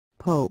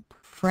Pope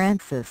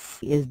Francis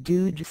is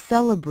due to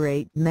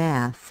celebrate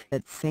Mass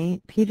at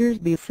St. Peter's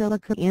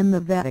Basilica in the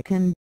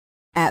Vatican,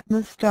 at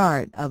the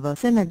start of a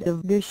synod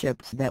of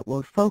bishops that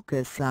will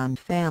focus on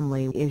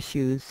family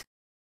issues.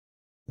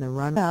 The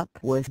run-up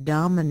was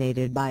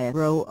dominated by a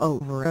row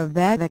over a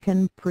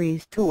Vatican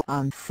priest who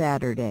on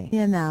Saturday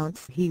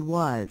announced he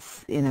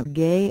was in a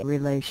gay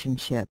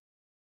relationship.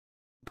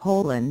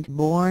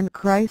 Poland-born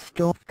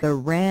Krzysztof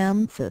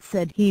Karamza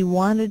said he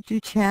wanted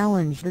to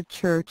challenge the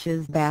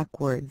Church's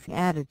backwards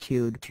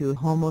attitude to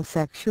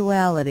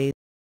homosexuality.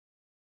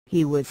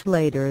 He was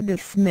later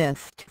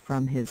dismissed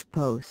from his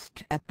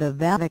post at the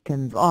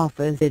Vatican's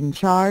office in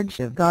charge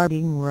of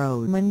guarding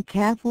Roman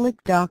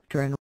Catholic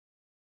doctrine.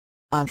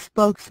 A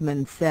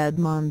spokesman said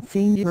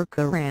Monsignor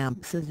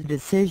Karamza's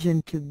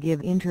decision to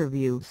give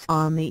interviews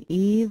on the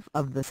eve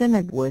of the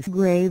synod was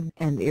grave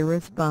and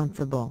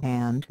irresponsible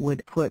and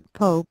would put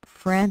Pope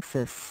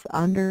Francis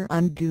under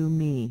undue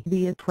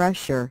media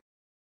pressure.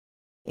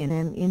 In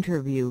an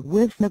interview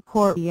with the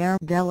Corriere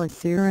della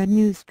Sera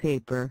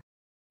newspaper,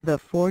 the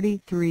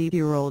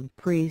 43-year-old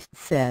priest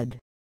said,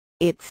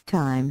 "It's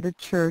time the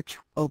Church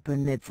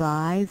opened its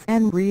eyes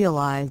and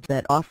realized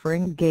that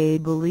offering gay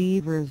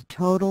believers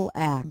total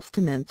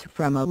abstinence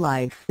from a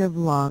life of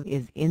law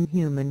is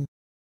inhuman."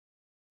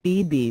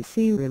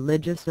 BBC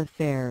Religious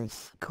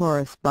Affairs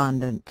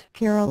correspondent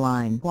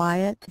Caroline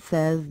Wyatt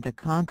says the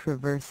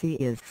controversy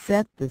is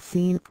set the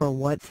scene for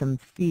what some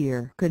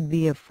fear could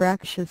be a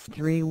fractious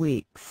 3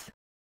 weeks.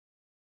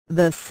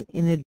 The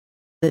synod,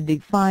 the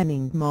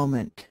defining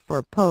moment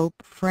for Pope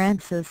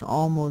Francis.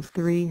 Almost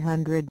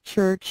 300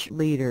 church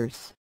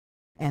leaders,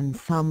 and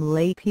some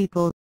lay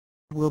people,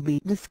 will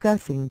be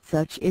discussing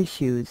such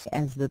issues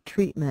as the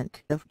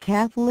treatment of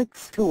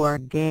Catholics who are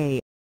gay,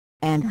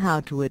 and how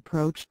to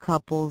approach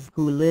couples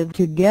who live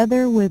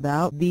together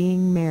without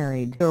being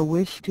married or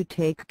wish to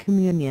take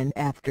communion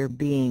after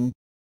being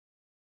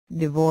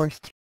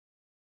divorced.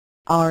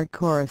 Our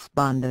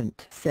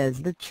correspondent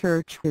says the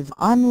Church is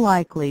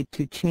unlikely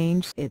to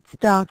change its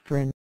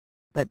doctrine,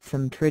 but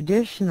some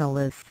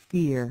traditionalists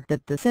fear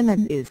that the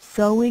synod is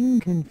sowing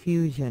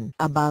confusion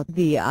about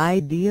the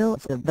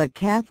ideals of the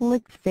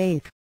Catholic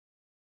faith.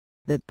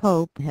 The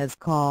Pope has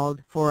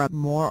called for a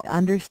more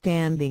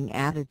understanding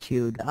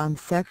attitude on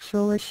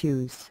sexual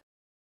issues.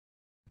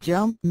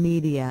 Jump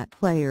media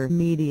player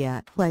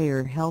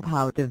help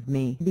out of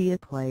media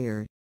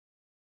player.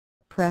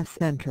 Press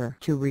enter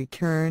to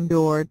return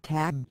or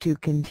tab to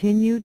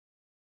continue.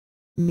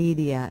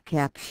 Media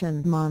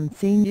caption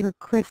Monsignor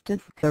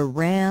Krzysztof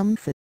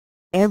Karamza,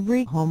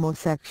 "Every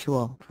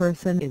homosexual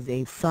person is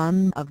a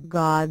son of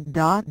God.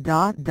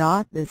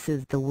 This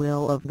is the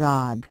will of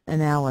God."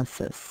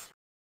 Analysis.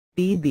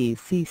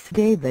 BBC's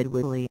David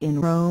Willey in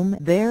Rome.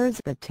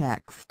 There's the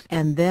text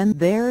and then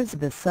there's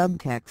the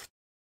subtext.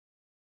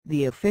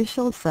 The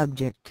official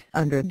subject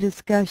under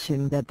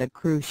discussion at the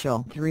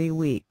crucial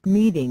 3-week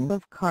meeting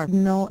of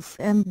cardinals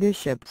and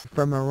bishops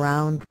from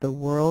around the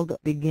world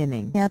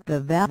beginning at the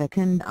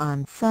Vatican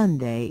on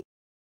Sunday,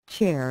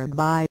 chaired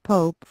by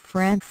Pope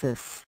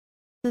Francis,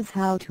 is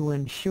how to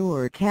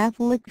ensure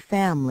Catholic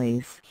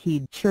families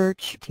heed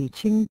Church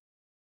teaching.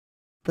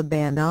 The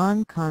ban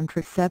on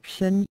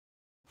contraception,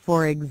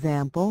 for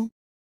example,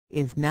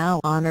 is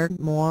now honored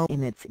more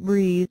in its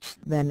breach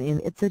than in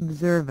its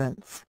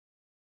observance.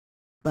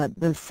 But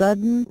the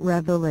sudden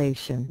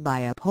revelation by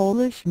a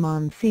Polish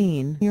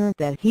Monsignor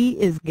that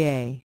he is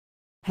gay,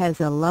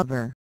 has a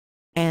lover,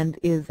 and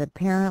is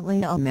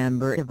apparently a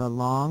member of a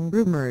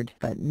long-rumored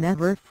but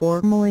never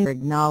formally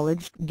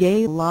acknowledged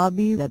gay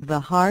lobby at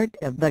the heart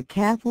of the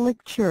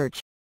Catholic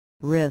Church,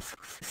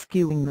 risks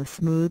skewing the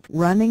smooth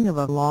running of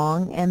a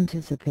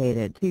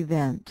long-anticipated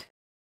event.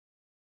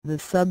 The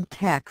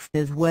subtext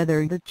is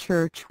whether the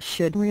Church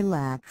should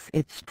relax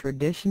its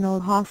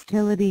traditional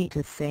hostility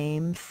to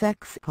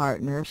same-sex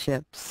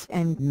partnerships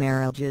and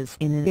marriages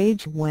in an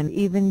age when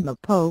even the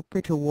Pope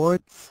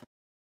retorts,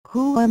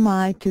 "Who am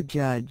I to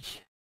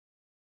judge?"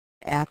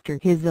 After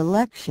his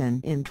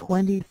election in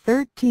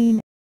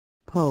 2013,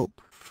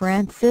 Pope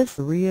Francis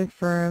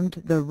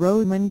reaffirmed the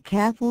Roman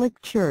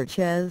Catholic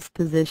Church's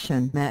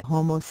position that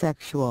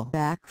homosexual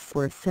acts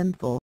were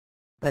sinful,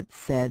 but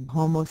said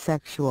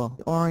homosexual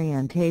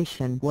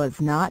orientation was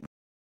not.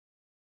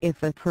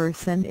 "If a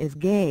person is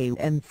gay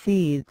and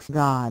seeks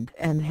God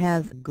and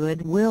has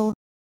goodwill,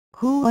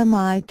 who am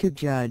I to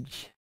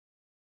judge?"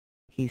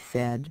 he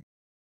said.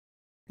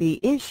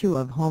 The issue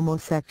of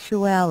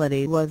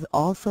homosexuality was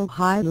also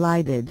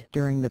highlighted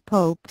during the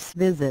Pope's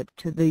visit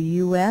to the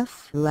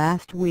U.S.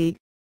 last week.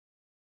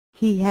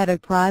 He had a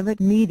private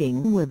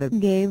meeting with a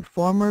gay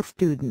former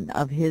student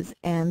of his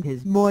and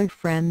his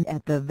boyfriend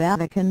at the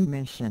Vatican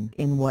Mission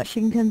in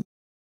Washington.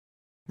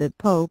 The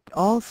Pope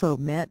also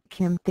met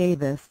Kim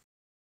Davis,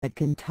 a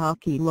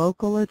Kentucky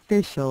local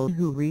official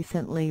who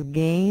recently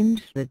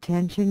gained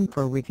attention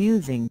for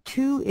refusing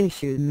to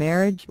issue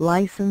marriage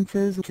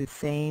licenses to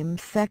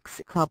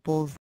same-sex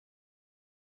couples.